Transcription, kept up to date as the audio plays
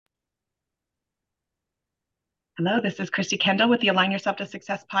Hello, this is Christy Kendall with the Align Yourself to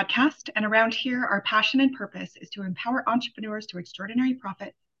Success podcast. And around here, our passion and purpose is to empower entrepreneurs to extraordinary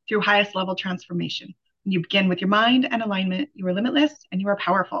profit through highest level transformation. When you begin with your mind and alignment, you are limitless and you are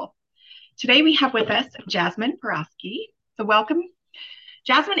powerful. Today, we have with us Jasmine Porowski. So, welcome.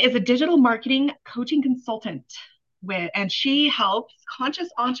 Jasmine is a digital marketing coaching consultant and she helps conscious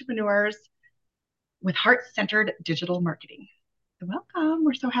entrepreneurs with heart centered digital marketing. So welcome.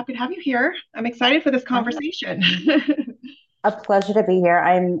 We're so happy to have you here. I'm excited for this conversation. A pleasure to be here.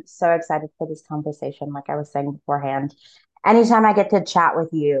 I'm so excited for this conversation, like I was saying beforehand. Anytime I get to chat with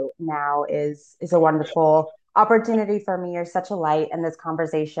you now is a wonderful opportunity for me. You're such a light, and this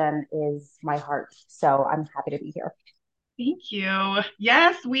conversation is my heart. So I'm happy to be here. Thank you.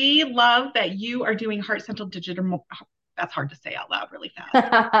 Yes, we love that you are doing heart centered digital. That's hard to say out loud really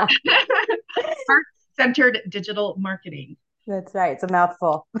fast. Heart centered digital marketing. That's right. It's a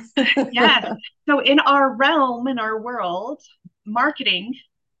mouthful. Yes. So in our realm, in our world, marketing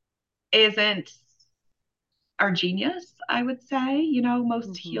isn't our genius, I would say.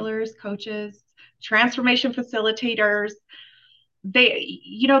 Most Mhm, healers, coaches, transformation facilitators,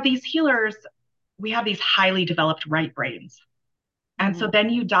 these healers, we have these highly developed right brains. And so mhm, then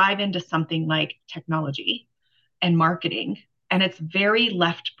you dive into something like technology and marketing, and it's very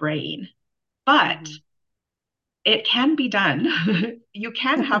left brain, but mhm. it can be done. You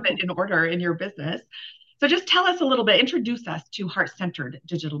can have it in order in your business. So just tell us a little bit, introduce us to heart centered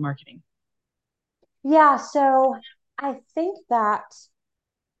digital marketing. Yeah, so I think that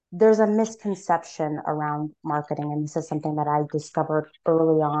there's a misconception around marketing, and this is something that I discovered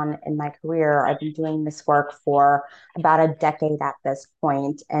early on in my career. I've been doing this work for about a decade at this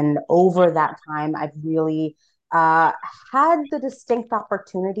point, and over that time, I've really uh, had the distinct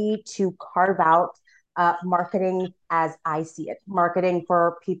opportunity to carve out marketing as I see it. Marketing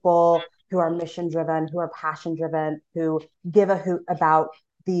for people who are mission driven, who are passion driven, who give a hoot about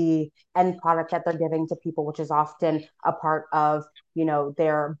the end product that they're giving to people, which is often a part of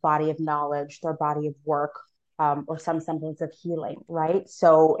their body of knowledge, their body of work, or some semblance of healing, right?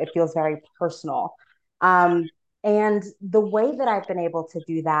 So it feels very personal. Um, and the way that I've been able to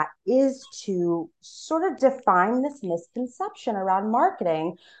do that is to sort of define this misconception around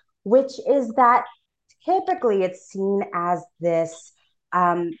marketing, which is that typically it's seen as this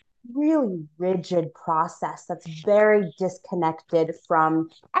um, really rigid process that's very disconnected from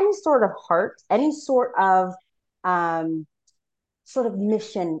any sort of heart, any um, sort of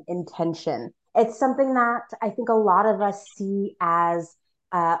mission intention. It's something that I think a lot of us see as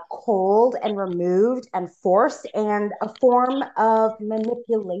cold and removed and forced and a form of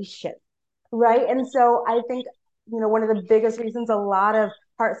manipulation, right? And so I think, one of the biggest reasons a lot of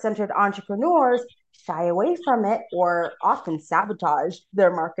heart centered entrepreneurs shy away from it or often sabotage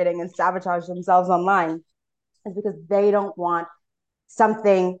their marketing and sabotage themselves online is because they don't want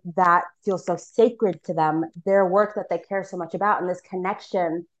something that feels so sacred to them, their work that they care so much about, and this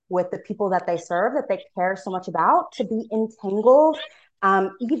connection with the people that they serve that they care so much about to be entangled,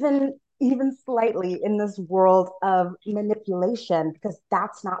 even slightly in this world of manipulation, because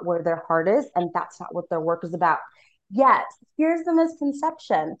that's not where their heart is and that's not what their work is about. Yet, here's the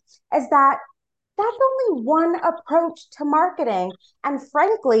misconception is that that's only one approach to marketing. And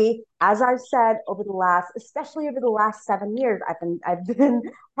frankly, as I've said over the last, especially over the last 7 years, I've been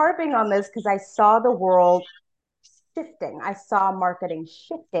harping on this because I saw the world shifting. I saw marketing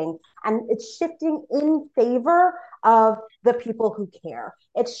shifting, and it's shifting in favor of the people who care.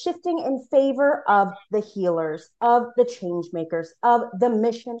 It's shifting in favor of the healers, of the change makers, of the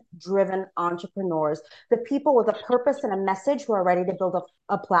mission driven entrepreneurs, the people with a purpose and a message who are ready to build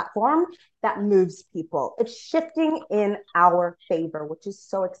a platform that moves people. It's shifting in our favor, which is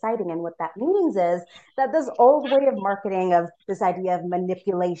so exciting. And what that means is that this old way of marketing, of this idea of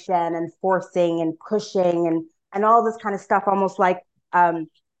manipulation and forcing and pushing and all this kind of stuff, almost like a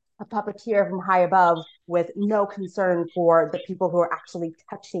puppeteer from high above with no concern for the people who are actually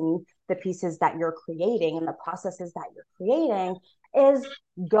touching the pieces that you're creating and the processes that you're creating, is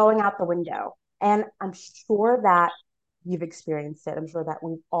going out the window. And I'm sure that you've experienced it. I'm sure that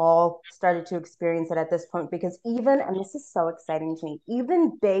we've all started to experience it at this point because and this is so exciting to me,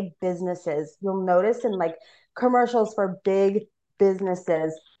 even big businesses, you'll notice in like commercials for big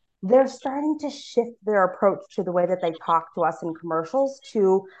businesses, they're starting to shift their approach to the way that they talk to us in commercials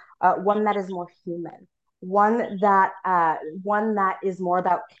to one that is more human, one that is more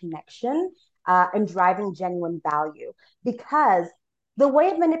about connection and driving genuine value. Because the way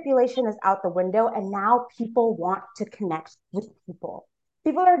of manipulation is out the window, and now people want to connect with people.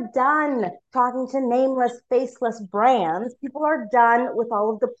 People are done talking to nameless, faceless brands. People are done with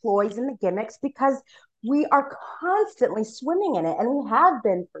all of the ploys and the gimmicks because we are constantly swimming in it, and we have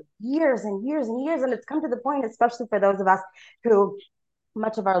been for years and years and years. And it's come to the point, especially for those of us who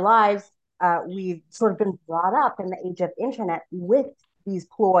much of our lives we've sort of been brought up in the age of internet with these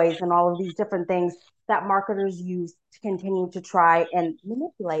ploys and all of these different things that marketers use to continue to try and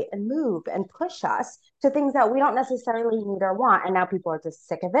manipulate and move and push us to things that we don't necessarily need or want. And now people are just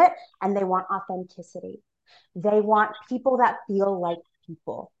sick of it, and they want authenticity. They want people that feel like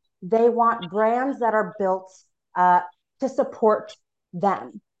people. They want brands that are built uh, to support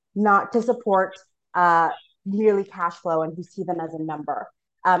them, not to support merely cash flow and who see them as a number.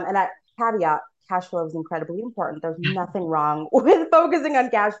 And that caveat, cash flow is incredibly important. There's nothing wrong with focusing on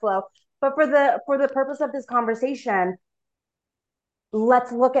cash flow. But for the purpose of this conversation,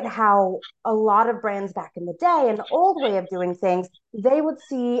 let's look at how a lot of brands back in the day, an old way of doing things, they would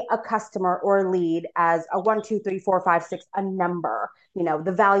see a customer or a lead as a 1, 2, 3, 4, 5, 6, a number. You know,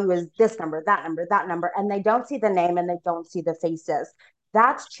 the value is this number, that number, that number, and they don't see the name and they don't see the faces.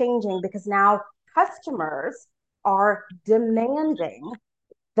 That's changing because now customers are demanding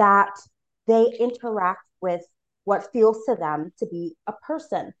that they interact with what feels to them to be a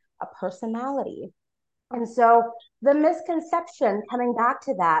person, a personality. And so the misconception coming back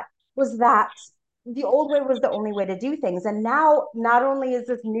to that was that the old way was the only way to do things. And now, not only is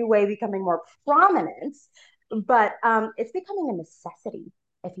this new way becoming more prominent, but it's becoming a necessity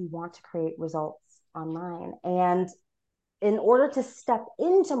if you want to create results online. And in order to step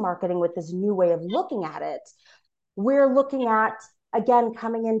into marketing with this new way of looking at it, we're looking at, again,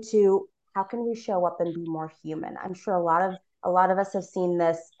 coming into how can we show up and be more human. I'm sure a lot of us have seen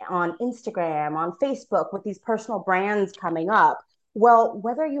this on Instagram, on Facebook, with these personal brands coming up. Well,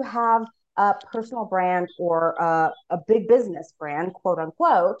 whether you have a personal brand or a big business brand, quote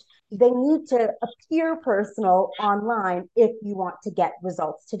unquote, they need to appear personal online if you want to get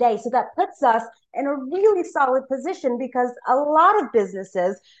results today. So that puts us in a really solid position because a lot of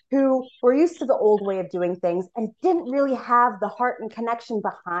businesses who were used to the old way of doing things and didn't really have the heart and connection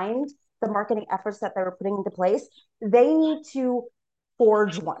behind the marketing efforts that they were putting into place, they need to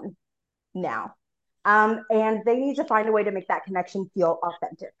forge one now. And they need to find a way to make that connection feel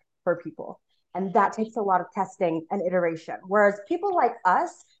authentic for people. And that takes a lot of testing and iteration. Whereas people like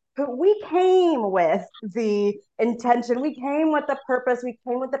us, who we came with the intention, we came with the purpose, we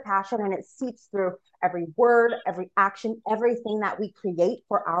came with the passion, and it seeps through every word, every action, everything that we create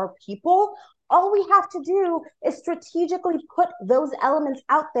for our people. All we have to do is strategically put those elements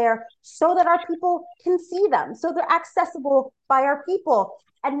out there so that our people can see them, so they're accessible by our people.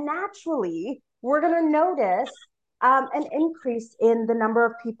 And naturally, we're going to notice an increase in the number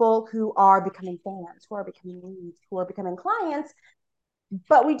of people who are becoming fans, who are becoming leads, who are becoming clients.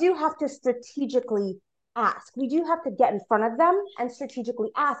 But we do have to strategically ask. We do have to get in front of them and strategically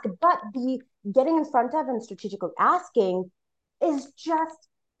ask. But the getting in front of and strategically asking is just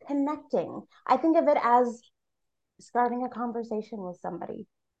connecting. I think of it as starting a conversation with somebody.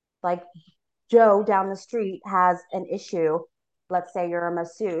 Like Joe down the street has an issue. Let's say you're a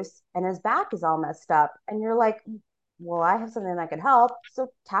masseuse and his back is all messed up, and you're like, well, I have something that could help. So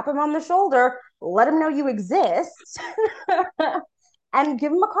tap him on the shoulder, let him know you exist, and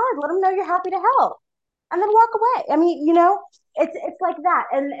give him a card. Let him know you're happy to help, and then walk away. I mean, you know, it's like that.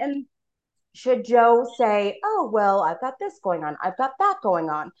 And should Joe say, "Oh, well, I've got this going on. I've got that going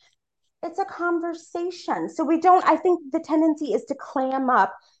on." It's a conversation. So we don't, I think the tendency is to clam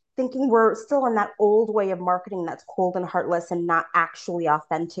up thinking we're still in that old way of marketing that's cold and heartless and not actually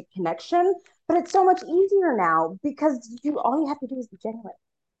authentic connection. But it's so much easier now because you all you have to do is be genuine.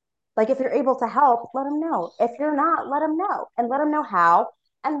 Like if you're able to help, let them know. If you're not, let them know and let them know how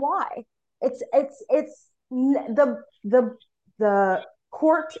and why. It's the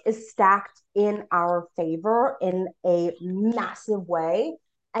court is stacked in our favor in a massive way.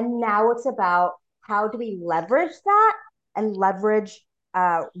 And now it's about how do we leverage that and leverage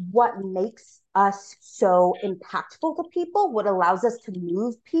what makes us so impactful to people, what allows us to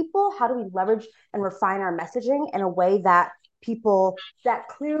move people, how do we leverage and refine our messaging in a way that people that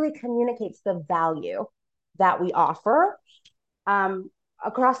clearly communicates the value that we offer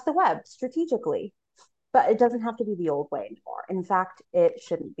across the web strategically. But it doesn't have to be the old way anymore. In fact, it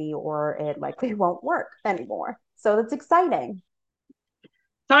shouldn't be, or it likely won't work anymore. So that's exciting.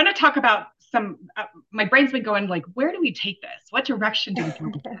 So I want to talk about my brain's been going like, where do we take this? What direction do we go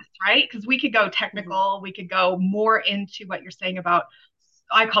with this, right? Because we could go technical, we could go more into what you're saying about,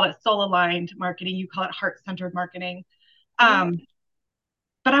 I call it soul aligned marketing, you call it heart centered marketing. Um,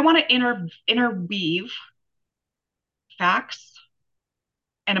 but I want to interweave facts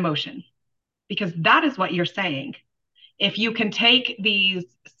and emotion because that is what you're saying If you can take these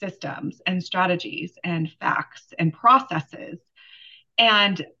systems and strategies and facts and processes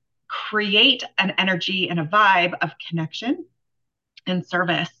and create an energy and a vibe of connection and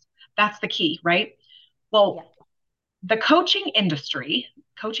service, that's the key, right? Well, yeah. The coaching industry,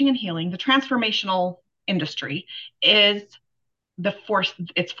 coaching and healing, the transformational industry is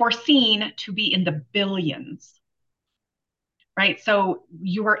it's foreseen to be in the billions, right? So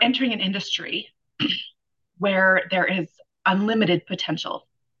you are entering an industry where there is unlimited potential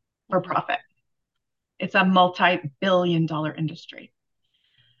for profit. It's a multi-billion-dollar industry.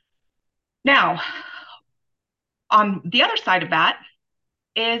 Now, on the other side of that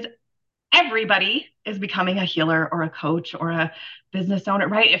is everybody is becoming a healer or a coach or a business owner,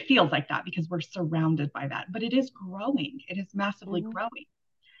 right? It feels like that because we're surrounded by that, but it is growing. It is massively growing.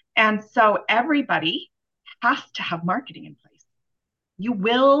 And so everybody has to have marketing in place. You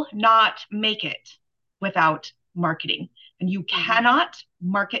will not make it without marketing, and you cannot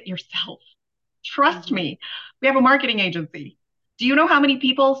market yourself. Trust me. We have a marketing agency. Do you know how many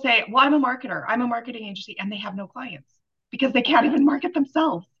people say, well, I'm a marketer, I'm a marketing agency, and they have no clients because they can't even market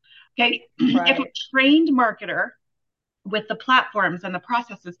themselves? Okay. Right. If a trained marketer with the platforms and the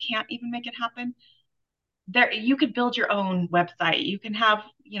processes can't even make it happen, there you could build your own website. You can have,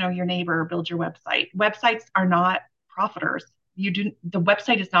 your neighbor build your website. Websites are not profiters. The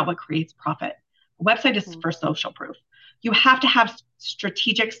website is not what creates profit. A website is for social proof. You have to have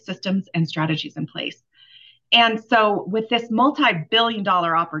strategic systems and strategies in place. And so with this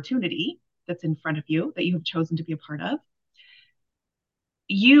multi-billion-dollar opportunity that's in front of you that you have chosen to be a part of,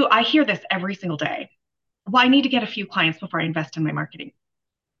 I hear this every single day. Well, I need to get a few clients before I invest in my marketing.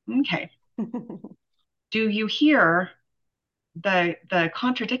 Okay. Do you hear the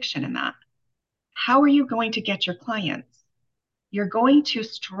contradiction in that? How are you going to get your clients? You're going to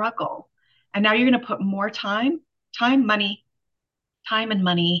struggle. And now you're going to put more time, money,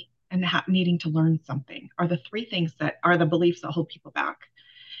 and needing to learn something are the three things that are the beliefs that hold people back.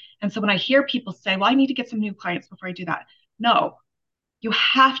 And so when I hear people say, well, I need to get some new clients before I do that. No, you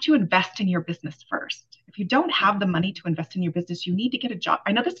have to invest in your business first. If you don't have the money to invest in your business, you need to get a job.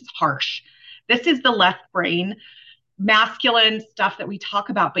 I know this is harsh. This is the left brain, masculine stuff that we talk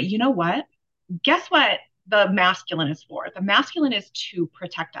about. But you know what? Guess what the masculine is for? The masculine is to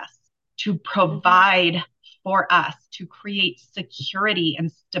protect us, to provide for us, to create security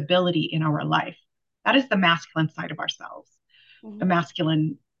and stability in our life. That is the masculine side of ourselves, the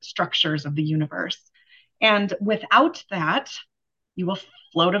masculine structures of the universe. And without that, you will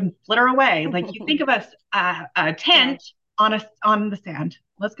flitter away. Like you think of a tent on the sand.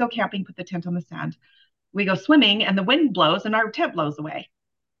 Let's go camping, put the tent on the sand. We go swimming and the wind blows and our tent blows away.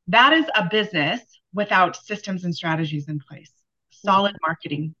 That is a business without systems and strategies in place, solid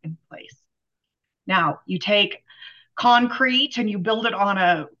marketing in place. Now you take concrete and you build it on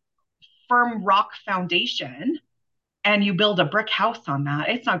a firm rock foundation and you build a brick house on that.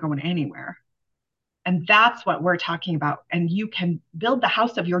 It's not going anywhere. And that's what we're talking about. And you can build the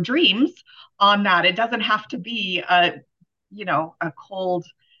house of your dreams on that. It doesn't have to be a cold,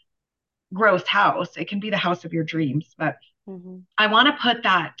 gross house. It can be the house of your dreams. But I want to put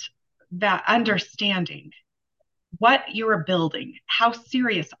that understanding, what you're building, how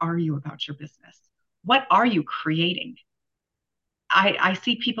serious are you about your business? What are you creating? I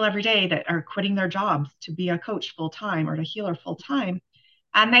see people every day that are quitting their jobs to be a coach full-time or a healer full-time,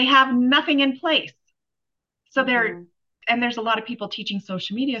 and they have nothing in place. So there's a lot of people teaching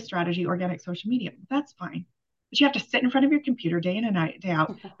social media strategy, organic social media. That's fine. But you have to sit in front of your computer day in and day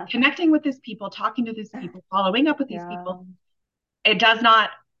out, connecting with these people, talking to these people, following up with these people. It does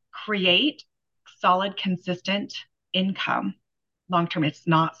not create solid, consistent income long-term. It's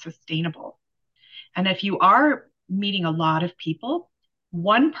not sustainable. And if you are meeting a lot of people,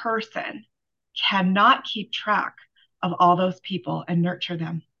 one person cannot keep track of all those people and nurture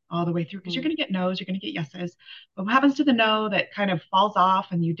them all the way through, because you're going to get no's, you're going to get yeses. But what happens to the no that kind of falls off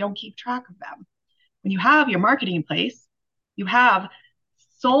and you don't keep track of them? When you have your marketing in place, you have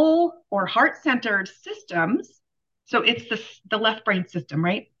soul or heart-centered systems. So it's the left brain system,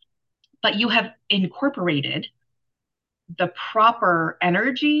 right? But you have incorporated the proper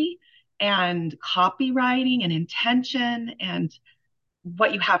energy and copywriting and intention and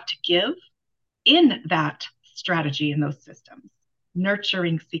what you have to give in that strategy in those systems.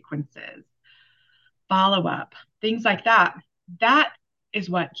 Nurturing sequences, follow-up, things like that. That is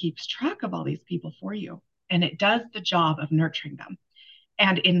what keeps track of all these people for you. And it does the job of nurturing them.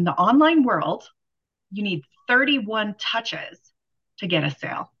 And in the online world, you need 31 touches to get a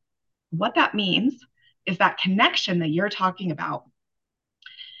sale. What that means is that connection that you're talking about.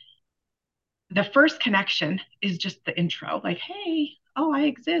 the first connection is just the intro, like, hey, oh, I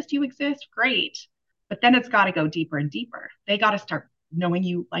exist, you exist, great. But then it's got to go deeper and deeper. They got to start knowing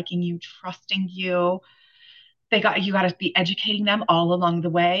you, liking you, trusting you. You got to be educating them all along the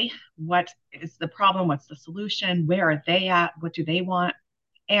way. What is the problem? What's the solution? Where are they at? What do they want?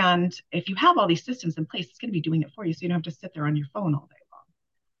 And if you have all these systems in place, it's going to be doing it for you. So you don't have to sit there on your phone all day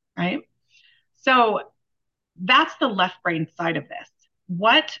long. Right. So that's the left brain side of this.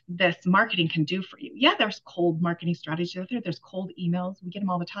 What this marketing can do for you. Yeah, there's cold marketing strategies out there. There's cold emails. We get them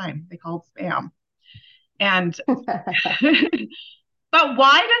all the time. They call it spam. And but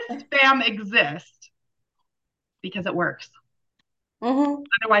why does spam exist? Because it works. Mm-hmm.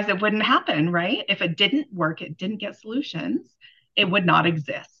 Otherwise, it wouldn't happen, right? If it didn't work, it didn't get solutions, it would not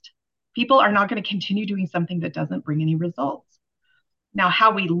exist. People are not going to continue doing something that doesn't bring any results. Now,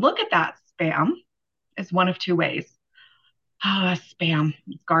 how we look at that spam is one of two ways. Spam,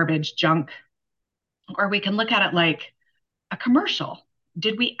 garbage, junk. Or we can look at it like a commercial.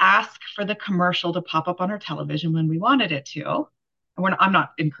 Did we ask for the commercial to pop up on our television when we wanted it to? I'm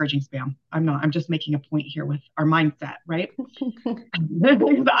not encouraging spam. I'm not. I'm just making a point here with our mindset, right?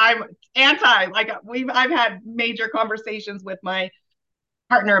 I'm anti. I've had major conversations with my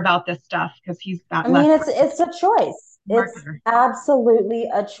partner about this stuff because he's I that less mean, it's a choice. It's marketer, absolutely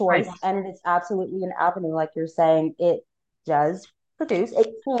a right? choice, and it's absolutely an avenue, like you're saying. It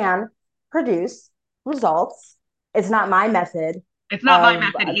can produce results. It's not my method It's not my of,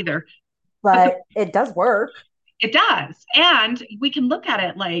 method either, but but it does work. it does. And we can look at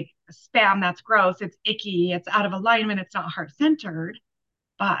it like spam, that's gross, it's icky, it's out of alignment, it's not heart centered.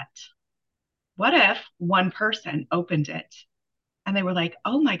 But what if one person opened it and they were like,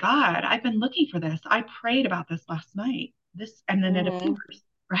 oh my God, I've been looking for this. I prayed about this last night. And then it Mm-hmm. appears,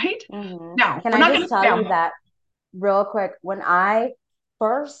 right? Mm-hmm. No, Can we're I not going just to tell you spam. that real quick? When I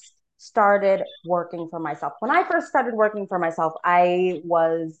first started working for myself, I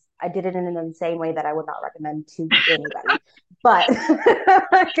did it in an insane way that I would not recommend to anybody. But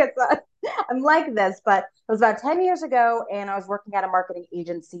because I'm like this, but it was about 10 years ago, and I was working at a marketing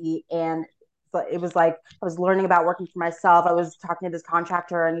agency, and but it was like I was learning about working for myself. I was talking to this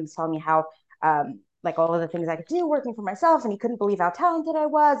contractor, and he was telling me how like all of the things I could do working for myself, and he couldn't believe how talented I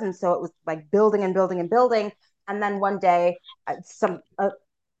was. And so it was like building and building and building. And then one day,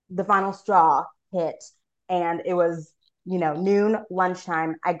 the final straw hit, and it was noon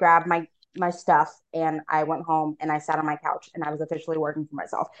lunchtime. I grabbed my stuff and I went home and I sat on my couch and I was officially working for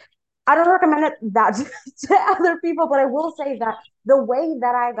myself. I don't recommend that to other people, but I will say that the way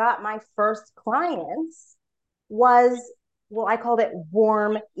that I got my first clients was, well, I called it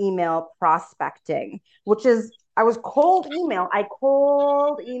warm email prospecting, which is I cold emailed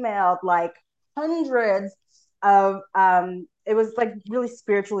like hundreds of it was like really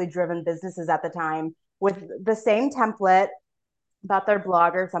spiritually driven businesses at the time with the same template about their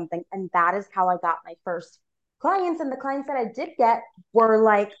blog or something. And that is how I got my first clients. And the clients that I did get were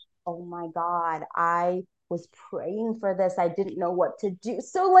like, oh my God, I was praying for this. I didn't know what to do.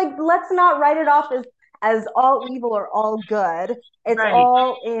 So like, let's not write it off as all evil or all good. It's Right.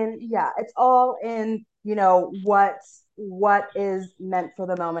 all in, yeah, it's all in, what is meant for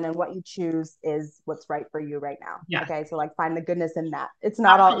the moment, and what you choose is what's right for you right now. Yes, Okay. So like find the goodness in that. It's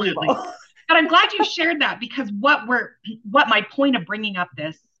not all absolutely. evil. But I'm glad you shared that because what my point of bringing up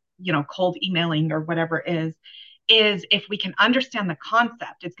this, cold emailing or whatever is if we can understand the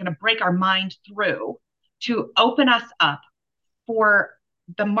concept, it's going to break our mind through to open us up for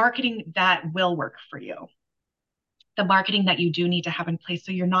the marketing that will work for you, the marketing that you do need to have in place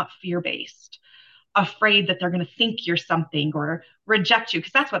so you're not fear based, afraid that they're going to think you're something or reject you,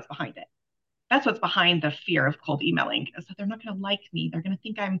 because that's what's behind it. That's what's behind the fear of cold emailing is that they're not going to like me. They're going to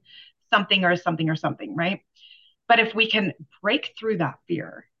think I'm something or something or something, right? But if we can break through that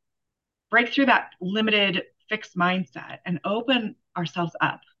fear, break through that limited fixed mindset and open ourselves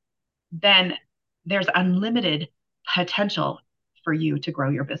up, then there's unlimited potential for you to grow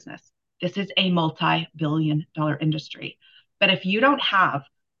your business. This is a multi-billion-dollar industry. But if you don't have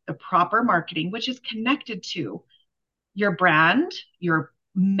the proper marketing, which is connected to your brand, your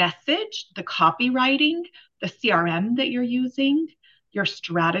message, the copywriting, the CRM that you're using, your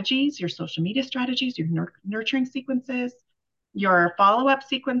strategies, your social media strategies, your nurturing sequences, your follow up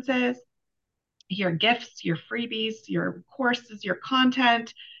sequences, your gifts, your freebies, your courses, your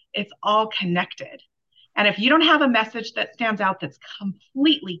content, it's all connected. And if you don't have a message that stands out that's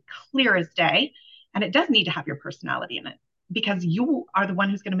completely clear as day, and it does need to have your personality in it because you are the one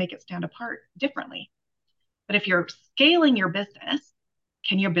who's going to make it stand apart differently. But if you're scaling your business,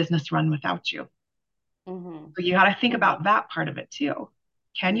 can your business run without you? Mm-hmm. So you got to think Mm-hmm. about that part of it too.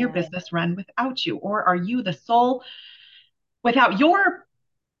 Can your Yeah. business run without you? Or are you the sole, without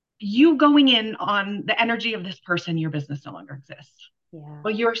you going in on the energy of this person, your business no longer exists? Yeah.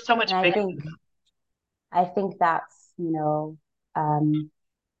 Well, you're so And much bigger than that. I think that's,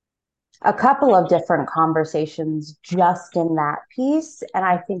 a couple of different conversations just in that piece. And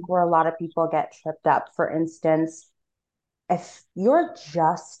I think where a lot of people get tripped up, for instance, if you're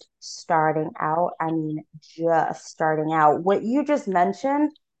just starting out, I mean, just starting out, what you just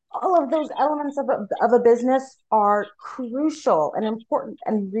mentioned, all of those elements of a business are crucial and important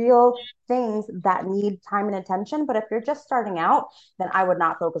and real things that need time and attention. But if you're just starting out, then I would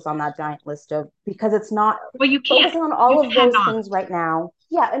not focus on that giant list of, because it's not Well, you can't. focusing on You all of those cannot. things right now.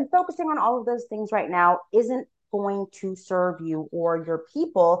 Yeah. And focusing on all of those things right now isn't going to serve you or your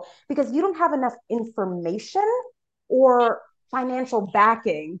people because you don't have enough information or financial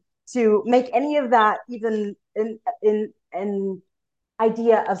backing to make any of that even in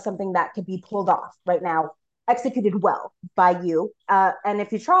idea of something that could be pulled off right now, executed well by you. And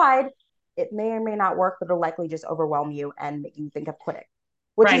if you tried, it may or may not work, but it'll likely just overwhelm you and make you think of quitting,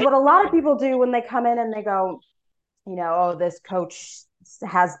 which is Right. what a lot of people do when they come in and they go, oh, this coach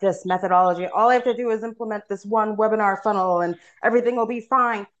has this methodology. All I have to do is implement this one webinar funnel and everything will be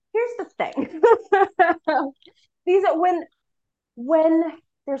fine. Here's the thing. These are when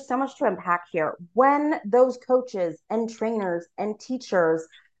there's so much to unpack here. When those coaches and trainers and teachers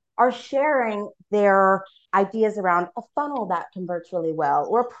are sharing their ideas around a funnel that converts really well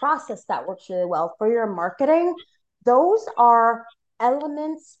or a process that works really well for your marketing, those are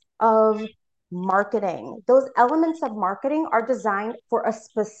elements of marketing. Those elements of marketing are designed for a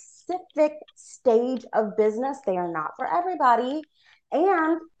specific stage of business. They are not for everybody.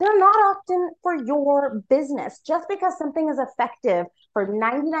 And they're not often for your business. Just because something is effective for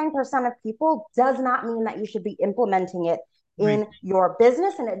 99% of people does not mean that you should be implementing it Right. in your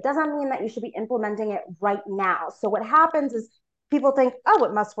business. And it doesn't mean that you should be implementing it right now. So what happens is people think, oh,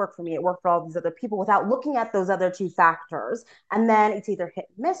 it must work for me. It worked for all these other people without looking at those other two factors. And then it's either hit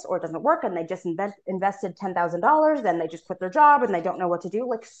and miss or it doesn't work. And they just invested $10,000. Then they just quit their job and they don't know what to do.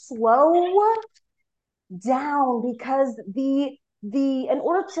 Like, slow down, because the in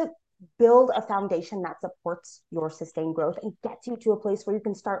order to build a foundation that supports your sustained growth and gets you to a place where you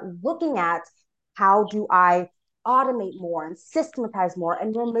can start looking at how do I automate more and systematize more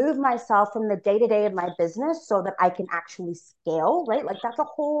and remove myself from the day-to-day of my business so that I can actually scale, right? Like, that's a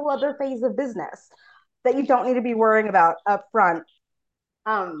whole other phase of business that you don't need to be worrying about up front.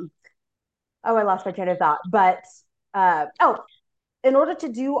 um oh, I lost my train of thought. But in order to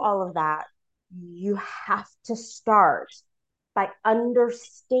do all of that, you have to start by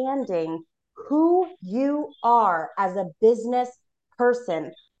understanding who you are as a business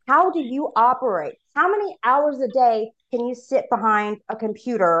person. How do you operate? How many hours a day can you sit behind a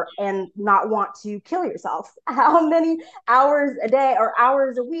computer and not want to kill yourself? How many hours a day or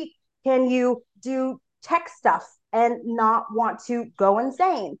hours a week can you do tech stuff and not want to go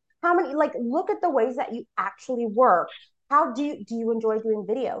insane? How many, like, look at the ways that you actually work. How do you enjoy doing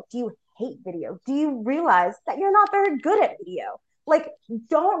video? Do you hate video? Do you realize that you're not very good at video? Like,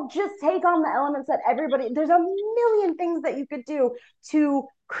 don't just take on the elements that everybody, there's a million things that you could do to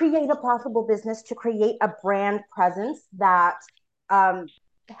create a profitable business, to create a brand presence that um,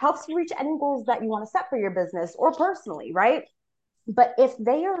 helps you reach any goals that you want to set for your business or personally, right? But if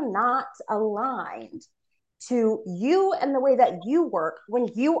they are not aligned to you and the way that you work, when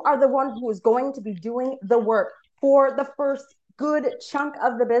you are the one who is going to be doing the work for the first good chunk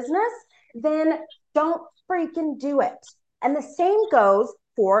of the business, then don't freaking do it. And the same goes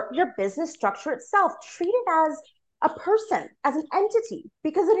for your business structure itself. Treat it as a person, as an entity,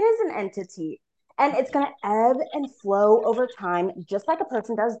 because it is an entity. And it's going to ebb and flow over time, just like a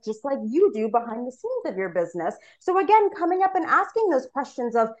person does, just like you do behind the scenes of your business. So, again, coming up and asking those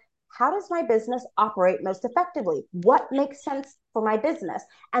questions of, how does my business operate most effectively? What makes sense for my business?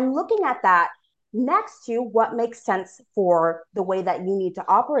 And looking at that next to what makes sense for the way that you need to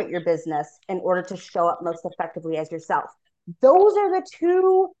operate your business in order to show up most effectively as yourself. Those are the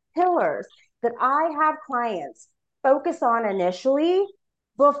two pillars that I have clients focus on initially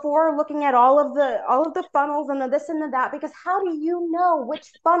before looking at all of the funnels and the this and the that, because how do you know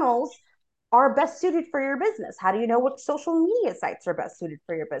which funnels are best suited for your business? How do you know which social media sites are best suited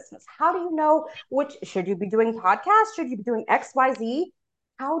for your business? How do you know which, should you be doing podcasts? Should you be doing XYZ?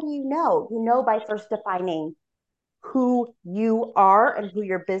 How do you know? You know by first defining who you are and who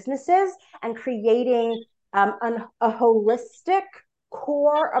your business is, and creating a holistic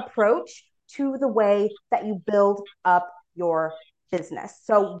core approach to the way that you build up your business.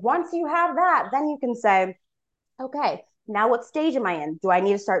 So once you have that, then you can say, okay, Now what stage am I in? Do I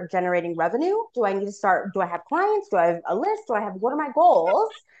need to start generating revenue? Do I have clients? Do I have a list? What are my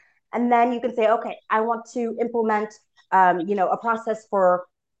goals? And then you can say, okay, I want to implement, a process for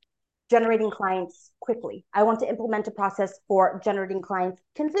generating clients quickly. I want to implement a process for generating clients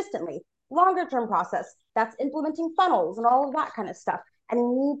consistently. Longer term process, that's implementing funnels and all of that kind of stuff. And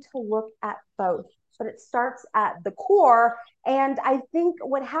you need to look at both, but it starts at the core. And I think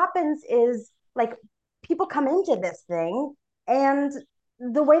what happens is like people come into this thing and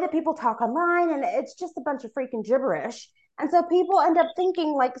the way that people talk online, and it's just a bunch of freaking gibberish. And so people end up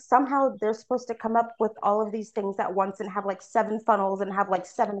thinking like somehow they're supposed to come up with all of these things at once and have like 7 funnels and have like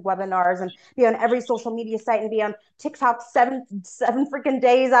 7 webinars and be on every social media site and be on TikTok seven freaking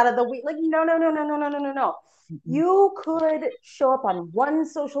days out of the week. Like, no, no, no, no, no, no, no, no, no. You could show up on one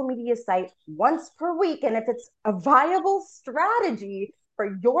social media site once per week. And if it's a viable strategy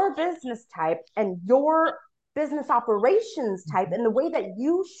for your business type and your business operations type and the way that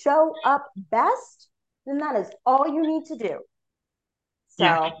you show up best, then that is all you need to do. So,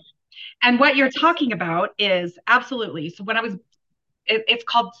 yeah. And what you're talking about is absolutely. So when I was, it's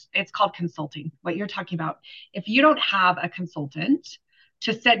called consulting. What you're talking about, if you don't have a consultant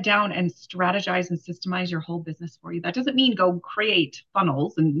to sit down and strategize and systemize your whole business for you, that doesn't mean go create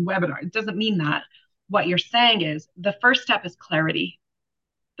funnels and webinars. It doesn't mean that. What you're saying is the first step is clarity.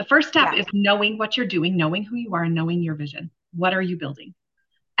 The first step is knowing what you're doing, knowing who you are, and knowing your vision. What are you building?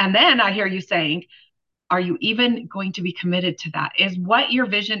 And then I hear you saying, are you even going to be committed to that? Is what your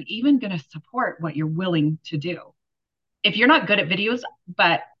vision even going to support what you're willing to do? If you're not good at videos,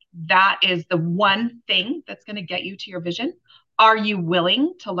 but that is the one thing that's going to get you to your vision, are you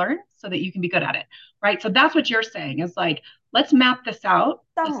willing to learn so that you can be good at it? Right. So that's what you're saying is like, let's map this out.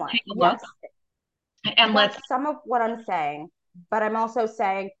 somewhat, let's take a yes. look and let's. That's some of what I'm saying. But I'm also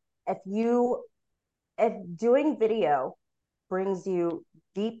saying if doing video brings you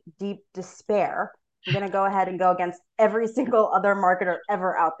deep, deep despair, I'm going to go ahead and go against every single other marketer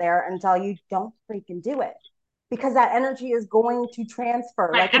ever out there and tell you don't freaking do it because that energy is going to transfer.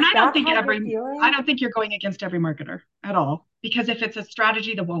 Right. Like, And if I don't that's think how you're feeling, you're going against every marketer at all, because if it's a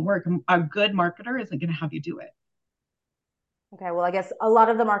strategy that won't work, a good marketer isn't going to have you do it. okay, well, I guess a lot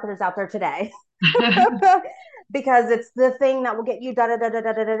of the marketers out there today, because it's the thing that will get you da da da da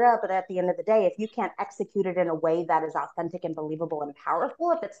da da da. But at the end of the day, if you can't execute it in a way that is authentic and believable and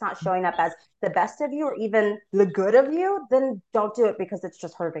powerful, if it's not showing up as the best of you or even the good of you, then don't do it because it's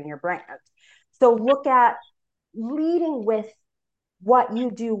just hurting your brand. So look at leading with what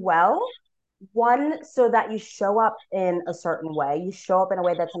you do well. One, so that you show up in a certain way, you show up in a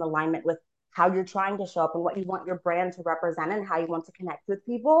way that's in alignment with how you're trying to show up and what you want your brand to represent and how you want to connect with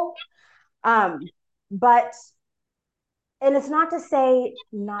people. But and it's not to say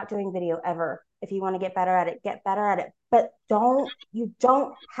not doing video ever. If you want to get better at it, get better at it. But you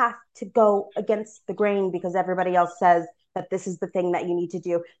don't have to go against the grain because everybody else says that this is the thing that you need to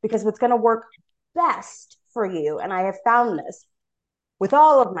do. Because what's going to work best for you, and I have found this with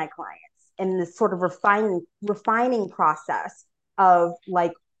all of my clients in this sort of refining process of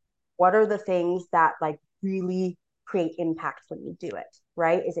like, what are the things that like really create impact when you do it,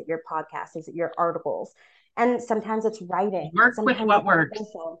 right? Is it your podcast? Is it your articles? And sometimes it's writing. Work with Sometimes what it's works.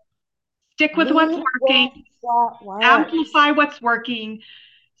 social. Stick with what's Lead with working. what works. Amplify what's working.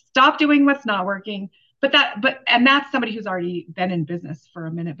 Stop doing what's not working. And that's somebody who's already been in business for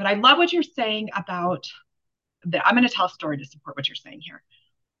a minute. But I love what you're saying about I'm going to tell a story to support what you're saying here.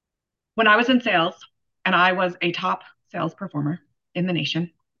 When I was in sales and I was a top sales performer in the nation,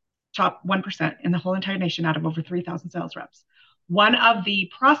 top 1% in the whole entire nation out of over 3,000 sales reps. One of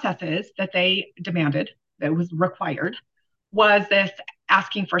the processes that they demanded, that was required, was this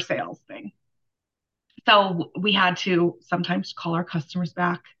asking for sales thing. So we had to sometimes call our customers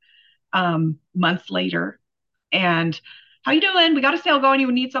back months later and how you doing? We got a sale going.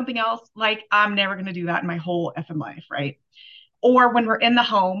 You need something else? Like, I'm never going to do that in my whole effing life, right? Or when we're in the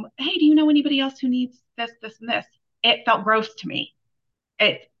home, hey, do you know anybody else who needs this, this, and this? It felt gross to me.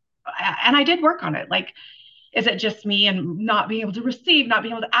 And I did work on it. Like, is it just me and not being able to receive, not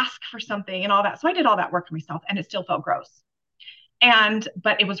being able to ask for something and all that? So I did all that work for myself and it still felt gross.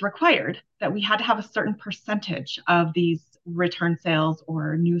 But it was required that we had to have a certain percentage of these return sales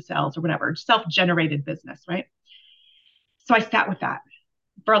or new sales or whatever, self-generated business, right? So I sat with that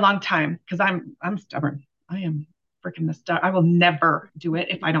for a long time because I'm stubborn. I am freaking the stuff. I will never do it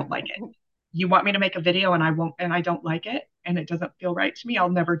if I don't like it. You want me to make a video and I don't like it and it doesn't feel right to me, I'll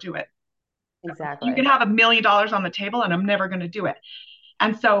never do it. Exactly. You can have $1 million on the table and I'm never going to do it.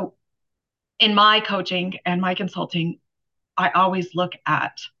 And so in my coaching and my consulting, I always look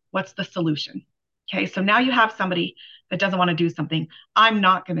at what's the solution. Okay. So now you have somebody that doesn't want to do something, I'm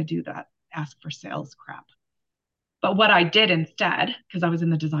not going to do that ask for sales crap. But what I did instead, because I was in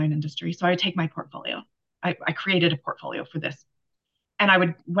the design industry, so I would take my portfolio. I created a portfolio for this. And I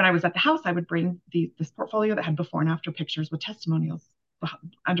would, when I was at the house, I would bring this portfolio that had before and after pictures with testimonials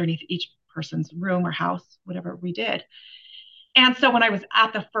underneath each person's room or house, whatever we did. And so when I was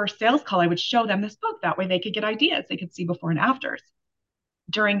at the first sales call, I would show them this book. That way they could get ideas. They could see before and afters.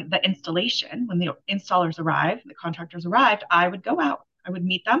 During the installation, when the installers arrived, the contractors arrived, I would go out. I would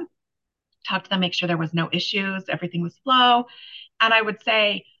meet them, talk to them, make sure there was no issues, everything was flow. And I would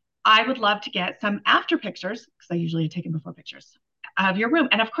say, I would love to get some after pictures, because I usually had taken before pictures of your room.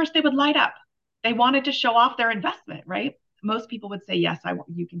 And of course, they would light up. They wanted to show off their investment, right? Most people would say, yes,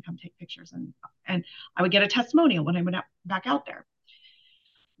 you can come take pictures. And I would get a testimonial when I went back out there.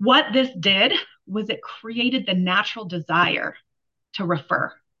 What this did was it created the natural desire to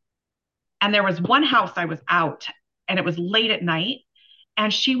refer. And there was one house I was out, and it was late at night,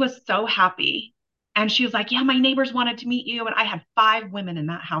 and she was so happy. And she was like, yeah, my neighbors wanted to meet you. And I had 5 women in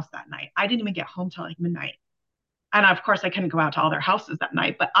that house that night. I didn't even get home till like midnight. And of course, I couldn't go out to all their houses that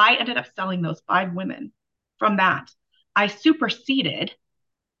night, but I ended up selling those 5 women from that. I superseded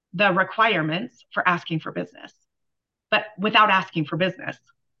the requirements for asking for business, but without asking for business.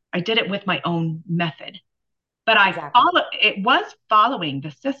 I did it with my own method, but it was following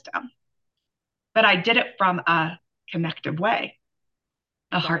the system, but I did it from a connective way,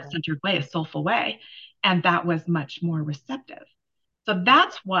 a heart-centered way, a soulful way. And that was much more receptive. So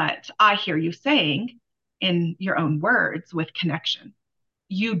that's what I hear you saying in your own words with connection.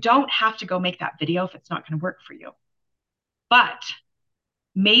 You don't have to go make that video if it's not going to work for you. But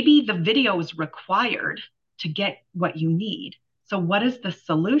maybe the video is required to get what you need. So what is the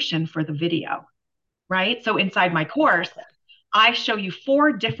solution for the video, right? So inside my course, I show you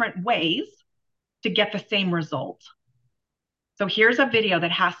 4 different ways to get the same result. So here's a video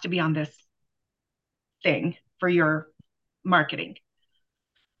that has to be on this thing for your marketing.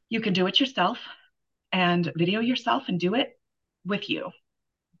 You can do it yourself and video yourself and do it with you.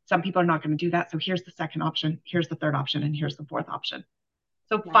 Some people are not going to do that. So here's the second option, here's the third option, and here's the fourth option.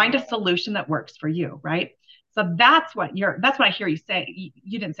 So find a solution that works for you, right? So that's what I hear you say.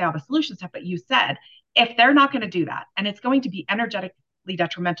 You didn't say all the solution stuff, but you said, if they're not going to do that, and it's going to be energetically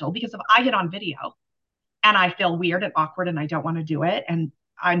detrimental, because if I get on video and I feel weird and awkward and I don't want to do it, and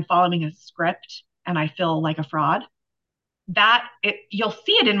I'm following a script and I feel like a fraud, you'll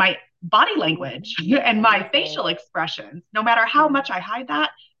see it in my body language and my facial expressions. No matter how much I hide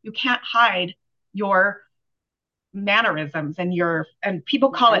that, you can't hide your mannerisms and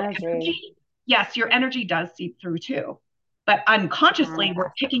people call it energy. Yes, your energy does seep through too. But unconsciously,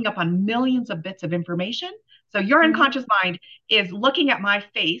 we're picking up on millions of bits of information. So your unconscious mind is looking at my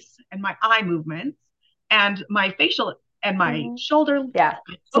face and my eye movements and my facial and my shoulder. Yeah.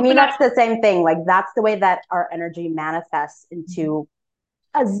 To me, that's the same thing. Like, that's the way that our energy manifests into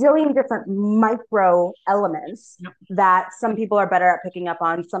a zillion different micro elements that some people are better at picking up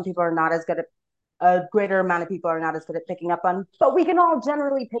on. Some people are not as good at, a greater amount of people are not as good at picking up on, but we can all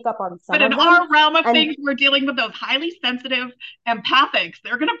generally pick up on some. But in our realm of things, we're dealing with those highly sensitive empathics.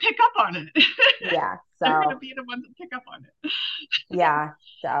 They're going to pick up on it. Yeah. So they're going to be the ones that pick up on it. Yeah.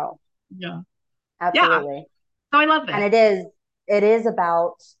 So yeah. Absolutely. Yeah. So I love this. And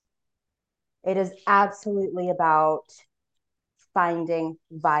it is absolutely about finding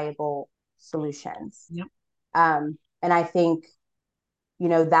viable solutions. Yep. And I think,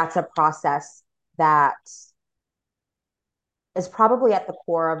 that's a process that is probably at the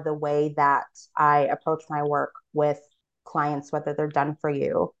core of the way that I approach my work with clients, whether they're done for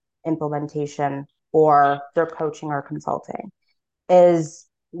you implementation or they're coaching or consulting, is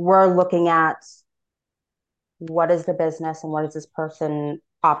we're looking at what is the business and what is this person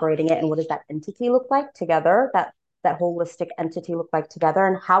operating it, and what does that entity look like together, that holistic entity look like together,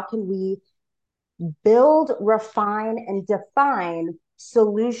 and how can we build, refine, and define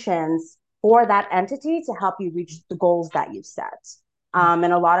solutions for that entity to help you reach the goals that you've set. And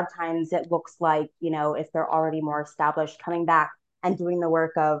a lot of times it looks like, if they're already more established, coming back and doing the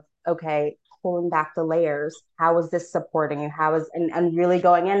work of, okay, pulling back the layers. How is this supporting you? And really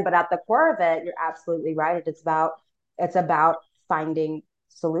going in, but at the core of it, you're absolutely right. It's about finding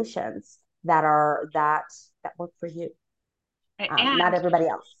solutions that work for you, not everybody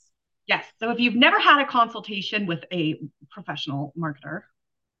else. Yes. So if you've never had a consultation with a professional marketer,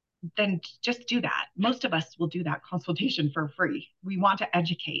 then just do that. Most of us will do that consultation for free. We want to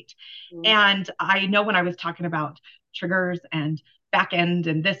educate. And I know when I was talking about triggers and back end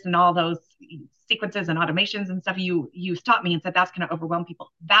and this and all those sequences and automations and stuff, you stopped me and said, that's going to overwhelm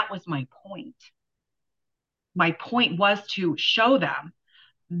people. That was my point. My point was to show them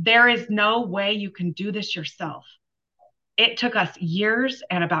there is no way you can do this yourself. It took us years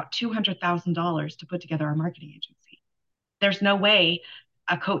and about $200,000 to put together our marketing agency. There's no way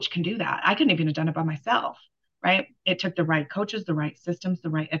a coach can do that. I couldn't even have done it by myself, right? It took the right coaches, the right systems, the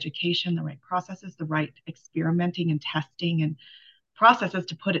right education, the right processes, the right experimenting and testing and processes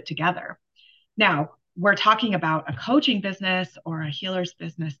to put it together. Now, we're talking about a coaching business or a healer's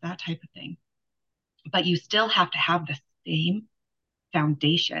business, that type of thing. But you still have to have the same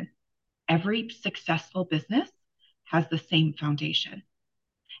foundation. Every successful business has the same foundation.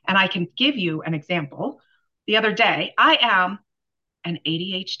 And I can give you an example. The other day, I am an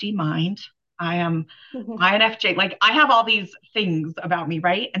ADHD mind. I am INFJ. Like I have all these things about me,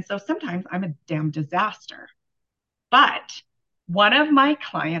 right? And so sometimes I'm a damn disaster. But one of my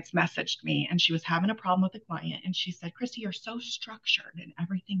clients messaged me and she was having a problem with a client. And she said, Christy, you're so structured in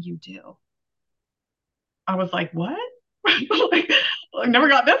everything you do. I was like, what? Like, I never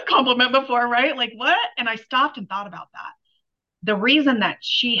got this compliment before, right? Like, what? And I stopped and thought about that. The reason that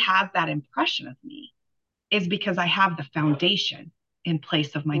she has that impression of me is because I have the foundation in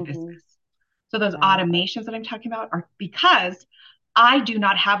place of my business. So those automations that I'm talking about are because I do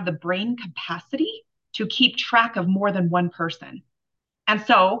not have the brain capacity to keep track of more than one person. And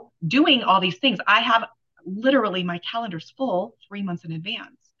so doing all these things, I have literally my calendar's full 3 months in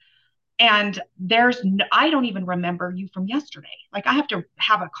advance. And I don't even remember you from yesterday. Like I have to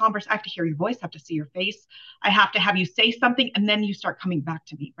have a conversation. I have to hear your voice, I have to see your face. I have to have you say something and then you start coming back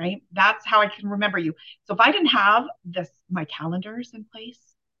to me, right? That's how I can remember you. So if I didn't have my calendars in place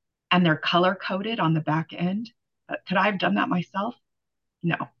and they're color coded on the back end, could I have done that myself?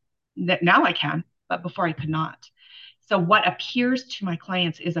 No. Now I can, but before I could not. So what appears to my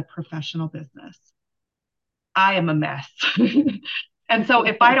clients is a professional business. I am a mess. And so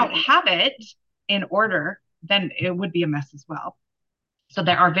if I don't have it in order, then it would be a mess as well. So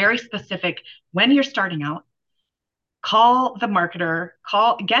there are very specific, when you're starting out, call the marketer,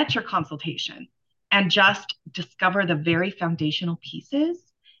 get your consultation and just discover the very foundational pieces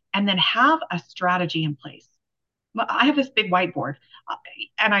and then have a strategy in place. I have this big whiteboard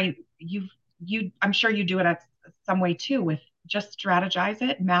and I'm sure you do it at some way too, with just strategize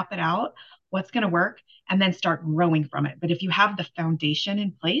it, map it out, what's going to work, and then start growing from it. But if you have the foundation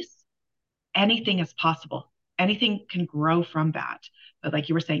in place, anything is possible. Anything can grow from that. But like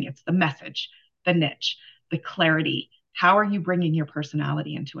you were saying, it's the message, the niche, the clarity. How are you bringing your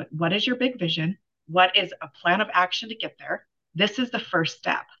personality into it? What is your big vision? What is a plan of action to get there? This is the first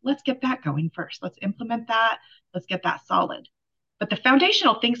step. Let's get that going first. Let's implement that. Let's get that solid. But the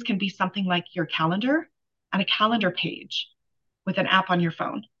foundational things can be something like your calendar and a calendar page with an app on your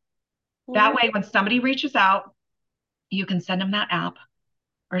phone. That way, when somebody reaches out, you can send them that app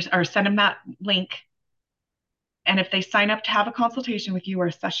or send them that link. And if they sign up to have a consultation with you or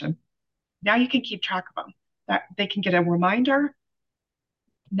a session, now you can keep track of them. That they can get a reminder.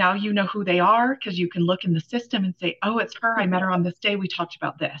 Now you know who they are because you can look in the system and say, oh, it's her. I met her on this day. We talked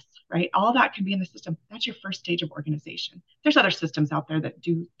about this, right? All that can be in the system. That's your first stage of organization. There's other systems out there that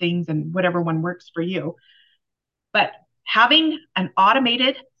do things and whatever one works for you. But having an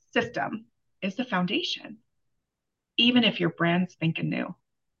automated system is the foundation, even if your brand's thinking new.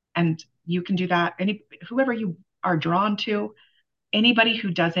 And you can do that. Whoever you are drawn to, anybody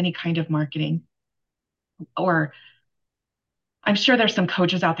who does any kind of marketing, or I'm sure there's some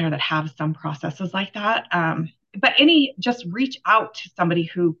coaches out there that have some processes like that. But just reach out to somebody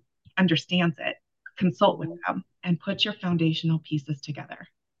who understands it, consult with them, and put your foundational pieces together.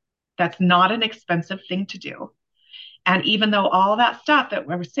 That's not an expensive thing to do. And even though all that stuff that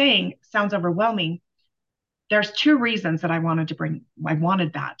I was saying sounds overwhelming, there's two reasons that I wanted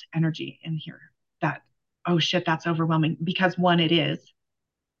that energy in here. That, oh shit, that's overwhelming. Because one, it is.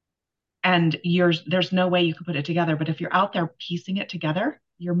 And there's no way you can put it together. But if you're out there piecing it together,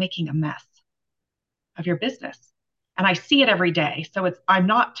 you're making a mess of your business. And I see it every day. So I'm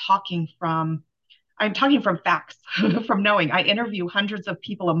talking from facts, from knowing. I interview hundreds of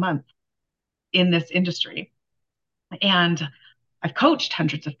people a month in this industry. And I've coached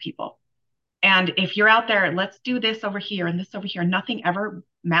hundreds of people. And if you're out there, let's do this over here and this over here, nothing ever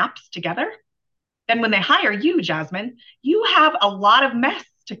maps together, then when they hire you, Jasmine, you have a lot of mess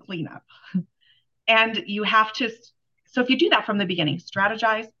to clean up. And you have to, so if you do that from the beginning,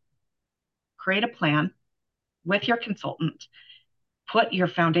 strategize, create a plan with your consultant, put your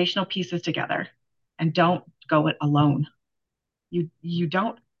foundational pieces together, and don't go it alone. You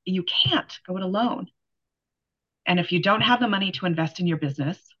can't go it alone. And if you don't have the money to invest in your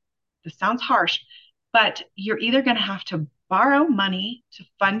business, this sounds harsh, but you're either going to have to borrow money to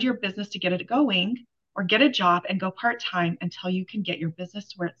fund your business to get it going, or get a job and go part-time until you can get your business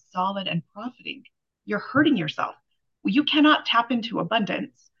to where it's solid and profiting. You're hurting yourself. You cannot tap into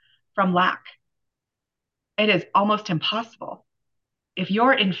abundance from lack. It is almost impossible. If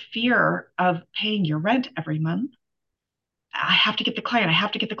you're in fear of paying your rent every month, I have to get the client, I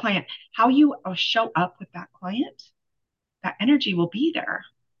have to get the client. How you show up with that client, that energy will be there.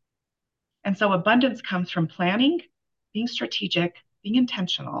 And so abundance comes from planning, being strategic, being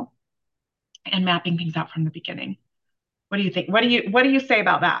intentional, and mapping things out from the beginning. What do you think? What do you say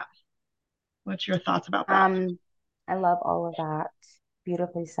about that? What's your thoughts about that? I love all of that.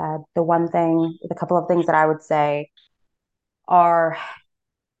 Beautifully said. The couple of things that I would say are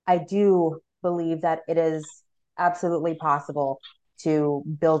I do believe that it is absolutely possible to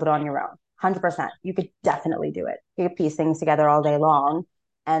build it on your own. 100%. You could definitely do it. You could piece things together all day long.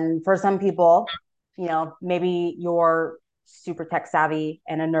 And for some people, maybe you're super tech savvy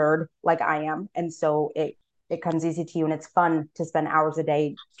and a nerd like I am. And so it comes easy to you and it's fun to spend hours a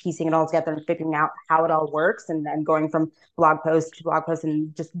day piecing it all together and figuring out how it all works and then going from blog post to blog post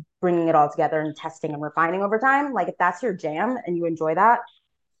and just bringing it all together and testing and refining over time. Like if that's your jam and you enjoy that,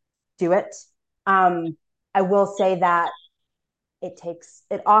 do it. I will say that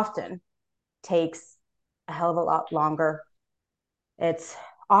it often takes a hell of a lot longer. It's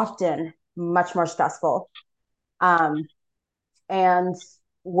often much more stressful. Um, and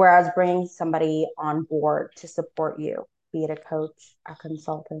whereas bringing somebody on board to support you, be it a coach, a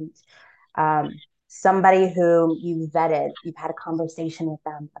consultant, um, somebody who you've vetted, you've had a conversation with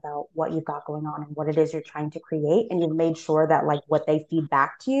them about what you've got going on and what it is you're trying to create, and you've made sure that like what they feed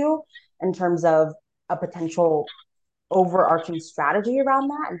back to you in terms of a potential overarching strategy around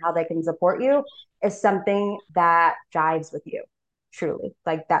that and how they can support you is something that jives with you truly,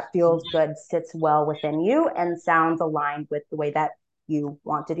 like that feels good, sits well within you and sounds aligned with the way that you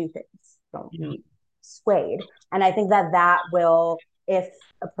want to do things. Don't Yeah. be swayed. And I think that will, if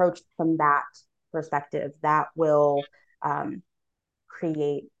approached from that perspective, that will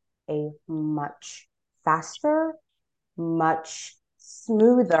create a much faster, much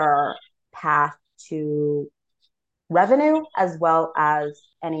smoother path to revenue as well as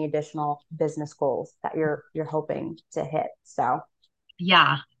any additional business goals that you're hoping to hit. So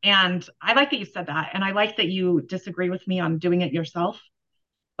Yeah. And I like that you said that. And I like that you disagree with me on doing it yourself.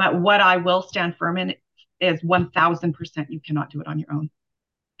 But what I will stand firm in is 1000% you cannot do it on your own.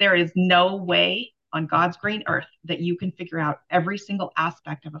 There is no way on God's green earth that you can figure out every single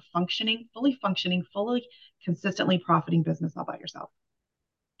aspect of a functioning, fully consistently profiting business all by yourself.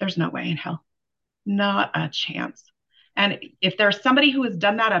 There's no way in hell. Not a chance. And if there's somebody who has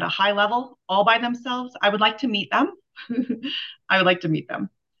done that at a high level all by themselves, I would like to meet them. I would like to meet them.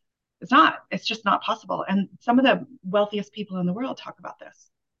 It's just not possible. And some of the wealthiest people in the world talk about this.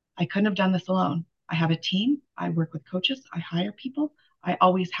 I couldn't have done this alone. I have a team. I work with coaches. I hire people. I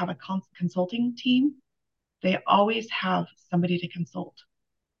always have a consulting team. They always have somebody to consult.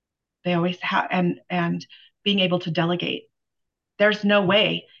 They always have, and being able to delegate. There's no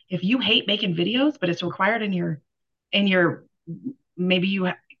way if you hate making videos, but it's required in your maybe you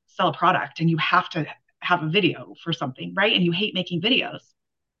sell a product and you have to have a video for something, right? And you hate making videos.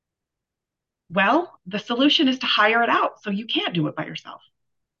 Well, the solution is to hire it out. So you can't do it by yourself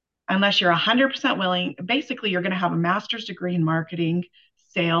unless you're 100% willing. Basically, you're going to have a master's degree in marketing,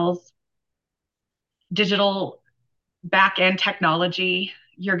 sales, digital back end technology.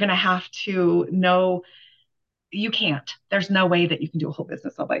 You're going to have to know you can't. There's no way that you can do a whole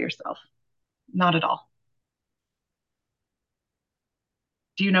business all by yourself. Not at all.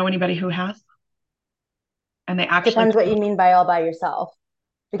 Do you know anybody who has? And they actually, depends what you mean by all by yourself.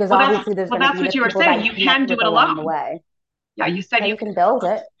 Because well, that's obviously there's well, going to that's be what the you were people that saying. you You can connect do with it along the alone. way. Yeah, you said Yeah, you you can can do it build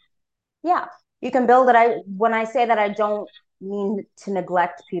alone. it. Yeah, you can build it. When I say that, I don't mean to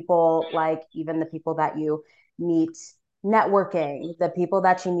neglect people, like even the people that you meet networking, the people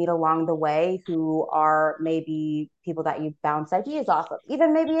that you meet along the way who are maybe people that you bounce ideas off of.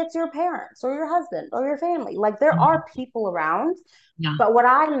 Even maybe it's your parents or your husband or your family. Like there Mhm. are people around. Yeah. But what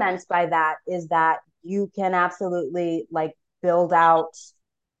I meant by that is that you can absolutely like build out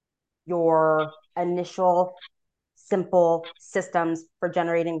your initial simple systems for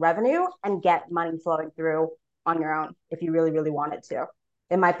generating revenue and get money flowing through on your own if you really, really wanted to.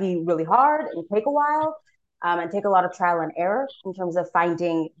 It might be really hard and take a while and take a lot of trial and error in terms of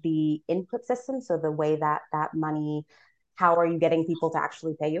finding the input system. So the way that that money, how are you getting people to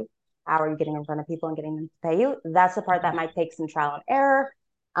actually pay you? How are you getting in front of people and getting them to pay you? That's the part that might take some trial and error.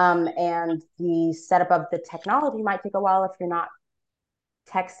 And the setup of the technology might take a while if you're not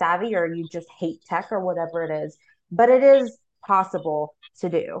tech savvy or you just hate tech or whatever it is, but it is possible to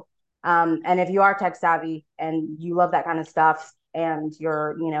do. And if you are tech savvy and you love that kind of stuff and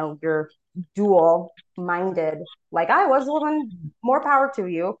you're dual minded, like I was, well, then more power to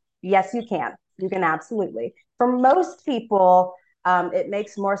you. Yes, you can. You can absolutely. For most people, it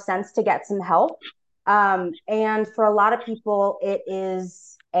makes more sense to get some help. And for a lot of people, it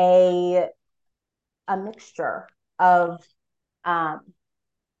is a mixture of um,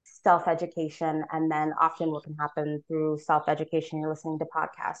 self education. And then often what can happen through self education, you're listening to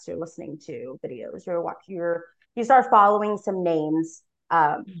podcasts, you're listening to videos, you start following some names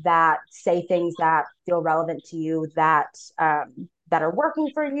that say things that feel relevant to you, that are working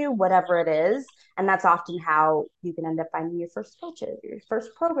for you, whatever it is. And that's often how you can end up finding your first coaches, your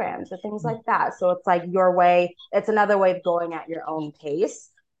first programs, or things like that. So it's like your way, it's another way of going at your own pace.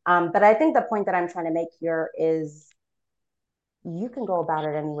 But I think the point that I'm trying to make here is you can go about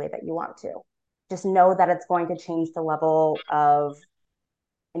it any way that you want to. Just know that it's going to change the level of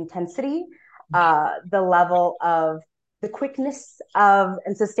intensity, the level of the quickness of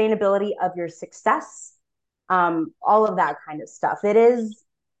and sustainability of your success, all of that kind of stuff. It is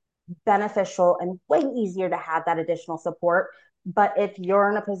beneficial and way easier to have that additional support. But if you're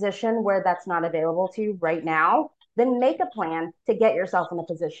in a position where that's not available to you right now, then make a plan to get yourself in a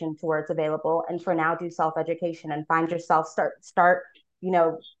position to where it's available. And for now, do self education and find yourself start you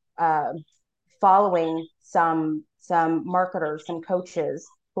know uh, following some marketers, some coaches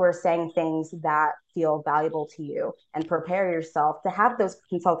who are saying things that feel valuable to you, and prepare yourself to have those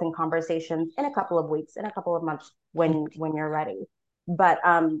consulting conversations in a couple of weeks, in a couple of months when you're ready. But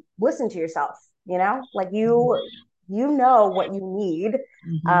listen to yourself, like you know what you need.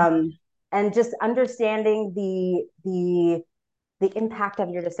 Mm-hmm. And just understanding the impact of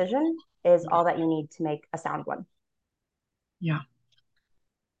your decision is Yeah. all that you need to make a sound one. Yeah.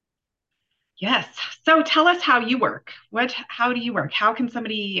 Yes. So tell us how you work. How do you work? How can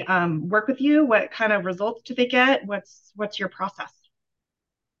somebody work with you? What kind of results do they get? What's your process?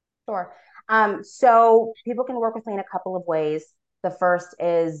 Sure. So people can work with me in a couple of ways. The first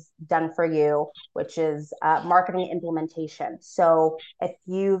is done for you, which is marketing implementation. So if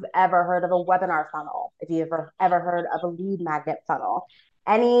you've ever heard of a webinar funnel, if you've ever heard of a lead magnet funnel,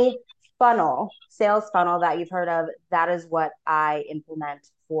 any funnel, sales funnel that you've heard of, that is what I implement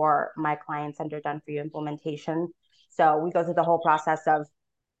for my clients under done for you implementation. So we go through the whole process of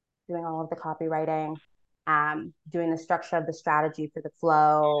doing all of the copywriting, doing the structure of the strategy for the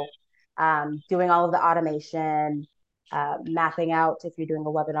flow, doing all of the automation, mapping out if you're doing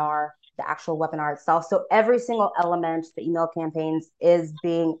a webinar, the actual webinar itself. So every single element, the email campaigns is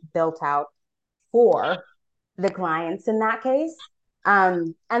being built out for the clients in that case.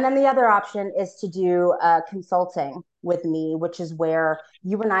 And then the other option is to do consulting with me, which is where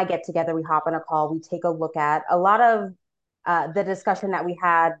you and I get together, we hop on a call, we take a look at a lot of the discussion that we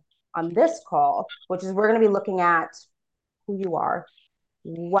had on this call, which is we're going to be looking at who you are,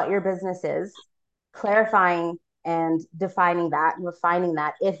 what your business is, clarifying and defining that and refining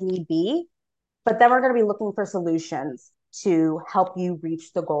that if need be. But then we're going to be looking for solutions to help you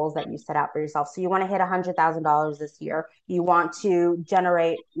reach the goals that you set out for yourself. So you want to hit $100,000 this year. You want to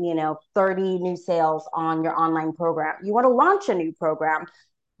generate, 30 new sales on your online program. You want to launch a new program.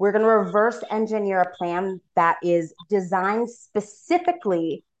 We're going to reverse engineer a plan that is designed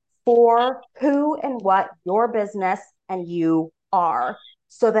specifically for who and what your business and you are,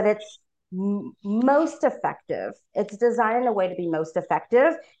 so that it's most effective. It's designed in a way to be most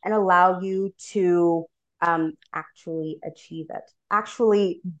effective and allow you to actually achieve it,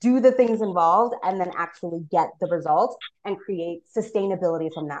 actually do the things involved, and then actually get the result and create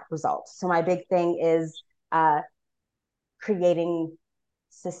sustainability from that result. So my big thing is creating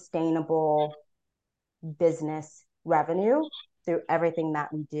sustainable business revenue through everything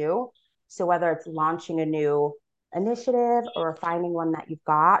that we do. So whether it's launching a new initiative or refining one that you've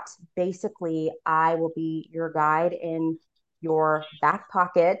got, basically I will be your guide in your back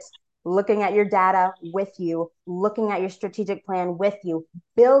pocket, looking at your data with you, looking at your strategic plan with you,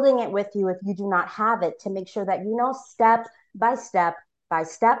 building it with you if you do not have it, to make sure that you know step by step by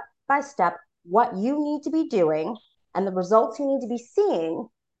step by step what you need to be doing and the results you need to be seeing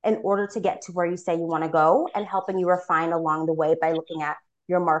in order to get to where you say you want to go, and helping you refine along the way by looking at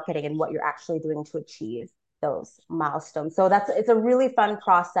your marketing and what you're actually doing to achieve those milestones. So it's a really fun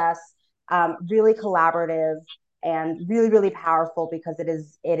process, really collaborative, and really, really powerful, because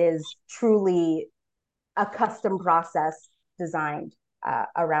it is truly a custom process designed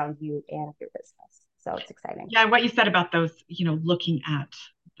around you and your business. So it's exciting. Yeah, what you said about those, looking at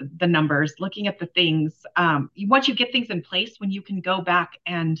the numbers, looking at the things. Once you get things in place, when you can go back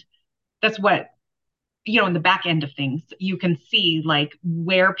and that's what in the back end of things, you can see like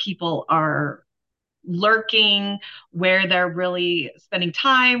where people are lurking, where they're really spending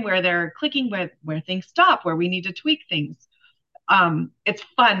time, where they're clicking, where things stop, where we need to tweak things. It's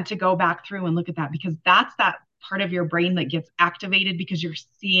fun to go back through and look at that because that's that part of your brain that gets activated because you're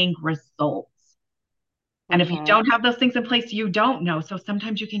seeing results. And if you Mm-hmm. don't have those things in place, you don't know. So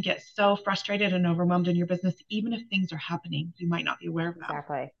sometimes you can get so frustrated and overwhelmed in your business, even if things are happening, you might not be aware of them.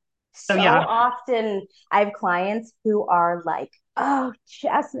 Exactly. So So yeah, often I have clients who are like, oh,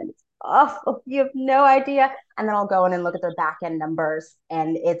 Jasmine, it's awful. You have no idea. And then I'll go in and look at their back end numbers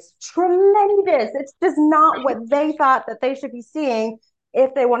and it's tremendous. It's just not what they thought that they should be seeing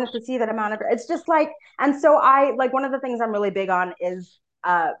if they wanted to see that amount of it's just like, and so I like one of the things I'm really big on is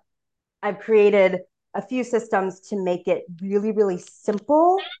I've created a few systems to make it really, really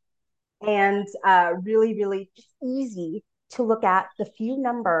simple and really, really just easy to look at the few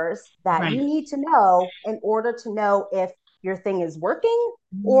numbers that right. you need to know in order to know if your thing is working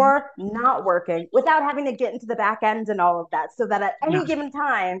Mhm. or not working without having to get into the back end and all of that. So that at Yeah, any given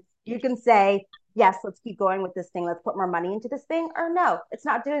time, you can say, yes, let's keep going with this thing. Let's put more money into this thing. Or no, it's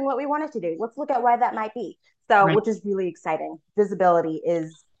not doing what we want it to do. Let's look at why that might be. So, right. which is really exciting. Visibility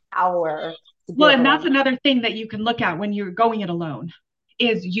is power to be Well, able and that's to, another thing that you can look at when you're going it alone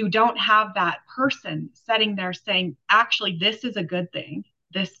is you don't have that person sitting there saying, actually, this is a good thing.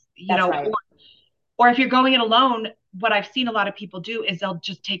 This, that's right. or if you're going it alone, what I've seen a lot of people do is they'll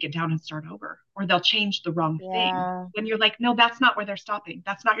just take it down and start over, or they'll change the wrong thing. Yeah. And you're like, no, that's not where they're stopping.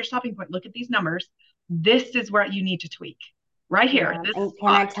 That's not your stopping point. Look at these numbers. This is where you need to tweak right here, Yeah. this And can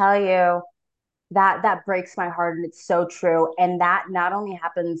spot. I tell you, that breaks my heart and it's so true. And that not only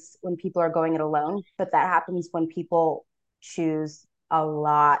happens when people are going it alone, but that happens when people choose a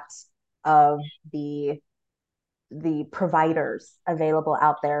lot of the providers available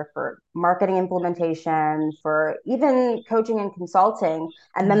out there for marketing implementation, for even coaching and consulting.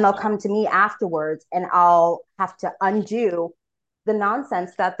 And then they'll come to me afterwards and I'll have to undo the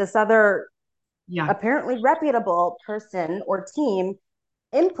nonsense that this other Yeah. apparently reputable person or team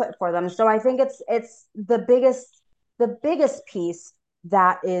input for them. So I think it's the biggest piece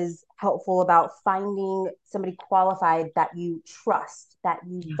that is helpful about finding somebody qualified that you trust, that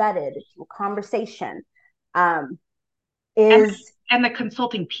you Yeah. vetted through a conversation, um, And is and the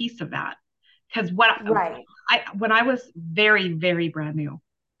consulting piece of that. Because what right. I when I was very, very brand new,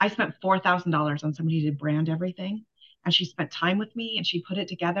 I spent $4,000 on somebody to brand everything. And she spent time with me and she put it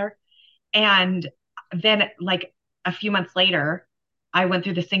together. And then like a few months later, I went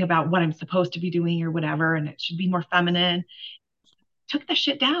through this thing about what I'm supposed to be doing or whatever, and it should be more feminine. Took the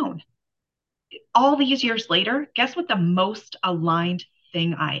shit down. All these years later, guess what the most aligned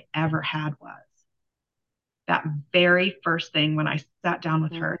thing I ever had was? That very first thing when I sat down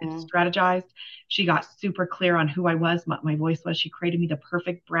with her and Mm-hmm. strategized. She got super clear on who I was, what my voice was. She created me the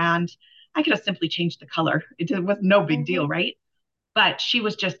perfect brand. I could have simply changed the color. It was no big Mm-hmm. deal, right? But she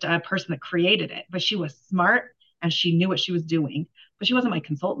was just a person that created it. But she was smart and she knew what she was doing. But she wasn't my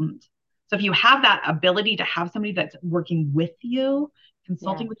consultant. So if you have that ability to have somebody that's working with you, Yeah,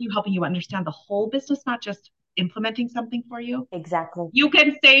 consulting with you, helping you understand the whole business, not just implementing something for you, exactly. you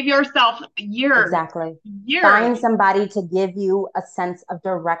can save yourself years, Exactly. years. Find somebody to give you a sense of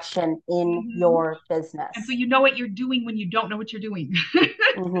direction in Mhm. your And so business. you know what you're doing when you don't know what you're doing.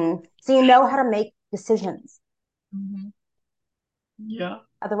 So you know how to make decisions. Mhm. Yeah.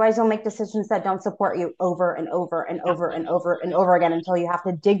 Otherwise, you'll make decisions that don't support you over and over and Yeah. over and over and over again until you have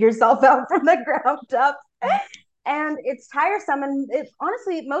to dig yourself out from the ground up. And it's tiresome. And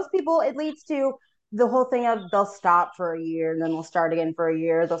honestly, most people, it leads to the whole thing of they'll stop for a year and then they'll start again for a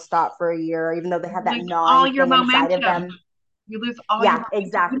year. They'll stop for a year, even though they You have that lose all gnawing your thing inside of momentum. them. You lose all your Yeah, momentum. You may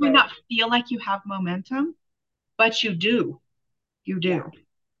exactly. not feel like you have momentum, but you do. You Yeah. do.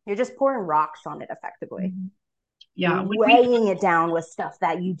 You're just pouring rocks on it effectively. Mhm. You're Yeah. weighing it down with stuff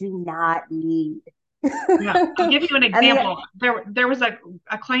that you do not need. Yeah. I'll give you an And the example. There was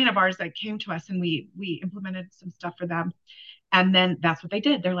a client of ours that came to us and we implemented some stuff for them. And then that's what they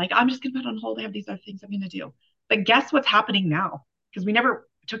did. They're like, I'm just gonna put it on hold. I have these other things I'm gonna do. But guess what's happening now? Because we never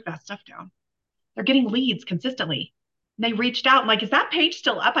took that stuff down. They're getting leads consistently. And they reached out and like, is that page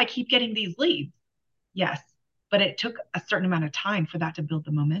still up? I keep getting these leads. Yes. But it took a certain amount of time for that to build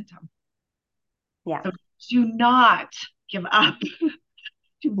the momentum. yeah, So do not give up.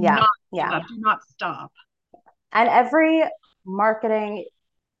 Do yeah, not give yeah. up. Do not stop. And every marketing,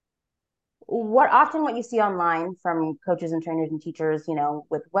 what you see online from coaches and trainers and teachers,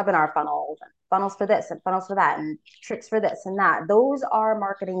 with webinar funnels and funnels for this and funnels for that and tricks for this and that, those are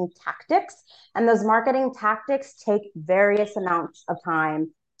marketing tactics. And those marketing tactics take various amounts of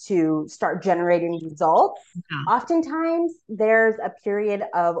time to start generating results, Yeah. oftentimes there's a period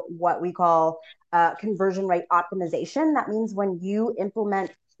of what we call conversion rate optimization. That means when you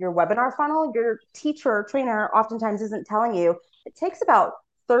implement your webinar funnel, your teacher or trainer oftentimes isn't telling you. It takes about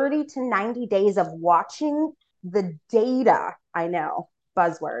 30 to 90 days of watching the data, I know,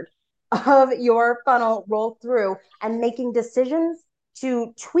 buzzword, of your funnel roll through and making decisions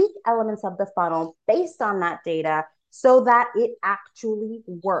to tweak elements of the funnel based on that data so that it actually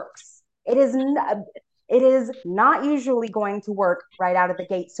works. It is not usually going to work right out of the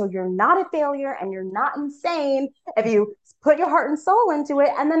gate. So you're not a failure and you're not insane if you put your heart and soul into it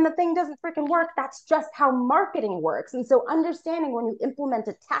and then the thing doesn't freaking work. That's just how marketing works. And so understanding when you implement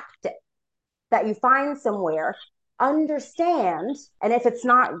a tactic that you find somewhere, understand, and if it's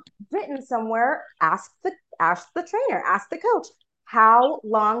not written somewhere, ask the trainer, ask the coach, how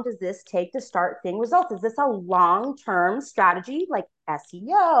long does this take to start seeing results? Is this a long-term strategy like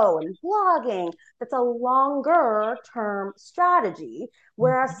SEO and blogging? That's a longer term strategy.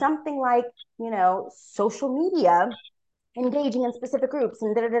 Whereas something like, social media, engaging in specific groups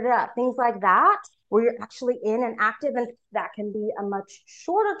and things like that, where you're actually in and active, and that can be a much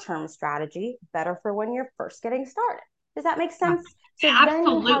shorter term strategy, better for when you're first getting started. Does that make Yeah. sense? So then you have,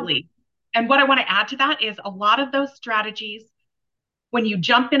 Absolutely. And what I want to add to that is a lot of those strategies, when you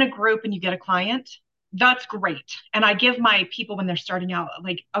jump in a group and you get a client, that's great. And I give my people when they're starting out,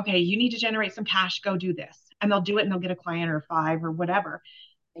 like, okay, you need to generate some cash, go do this. And they'll do it and they'll get a client or five or whatever.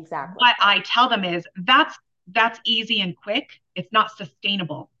 exactly, What I tell them is that's easy and quick. It's not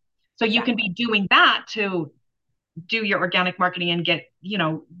sustainable. So you can be exactly. doing that to do your organic marketing and get,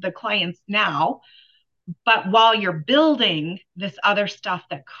 the clients now. But while you're building this other stuff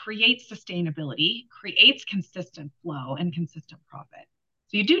that creates sustainability, creates consistent flow and consistent profit.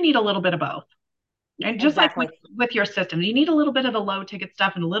 So you do need a little bit of both. And just like Exactly. with your system, you need a little bit of the low ticket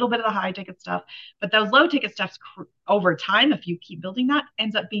stuff and a little bit of the high ticket stuff. But those low ticket stuffs over time, if you keep building that,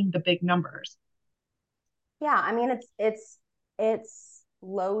 ends up being the big numbers. Yeah, I mean it's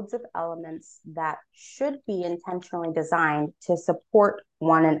loads of elements that should be intentionally designed to support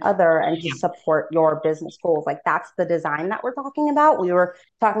one another and to Yeah. support your business goals. Like that's the design that we're talking about. We were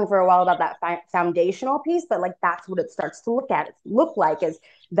talking for a while about that foundational piece, but like that's what it starts to look like is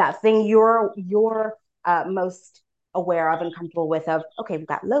that thing you're most aware of and comfortable with of, okay, we've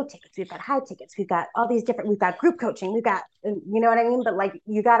got low tickets, we've got high tickets, we've got all these different, we've got group coaching, we've got, you know what I mean? But like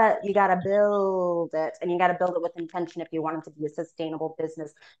you gotta build it, and you gotta build it with intention if you want it to be a sustainable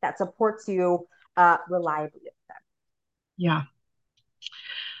business that supports you reliably. Yeah.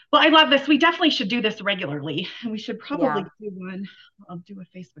 Well, I love this. We definitely should do this regularly. And we should probably Yeah, do one. I'll do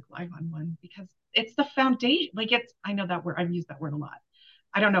a Facebook Live on one because it's the foundation. Like I know that word, I've used that word a lot.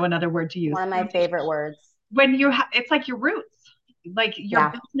 I don't know another word to use. one of my favorite words. When it's like your roots, like your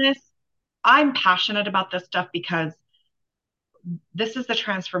Yeah, business. I'm passionate about this stuff because this is the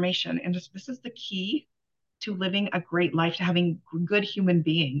transformation and this is the key to living a great life, to having good human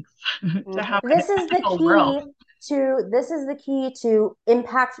beings, to have an this is the ethical world. key to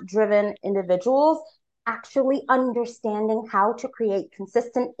impact driven individuals actually understanding how to create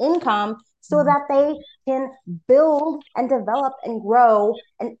consistent income so Mhm. that they can build and develop and grow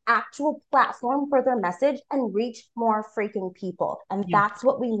an actual platform for their message and reach more freaking people. And Yeah. that's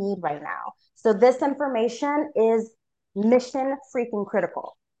what we need right now. So this information is mission freaking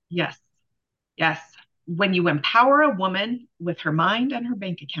critical. Yes. Yes. When you empower a woman with her mind and her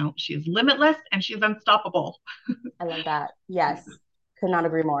bank account, she is limitless and she's unstoppable. I love that. Yes. Could not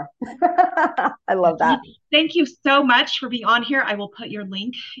agree more. I love that. Thank you so much for being on here. I will put your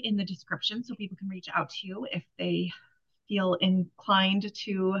link in the description so people can reach out to you if they feel inclined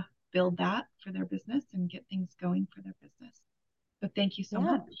to build that for their business and get things going for their business. So thank you so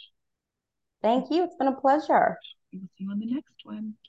Yeah. much. Thank you. It's been a pleasure. We will see you on the next one.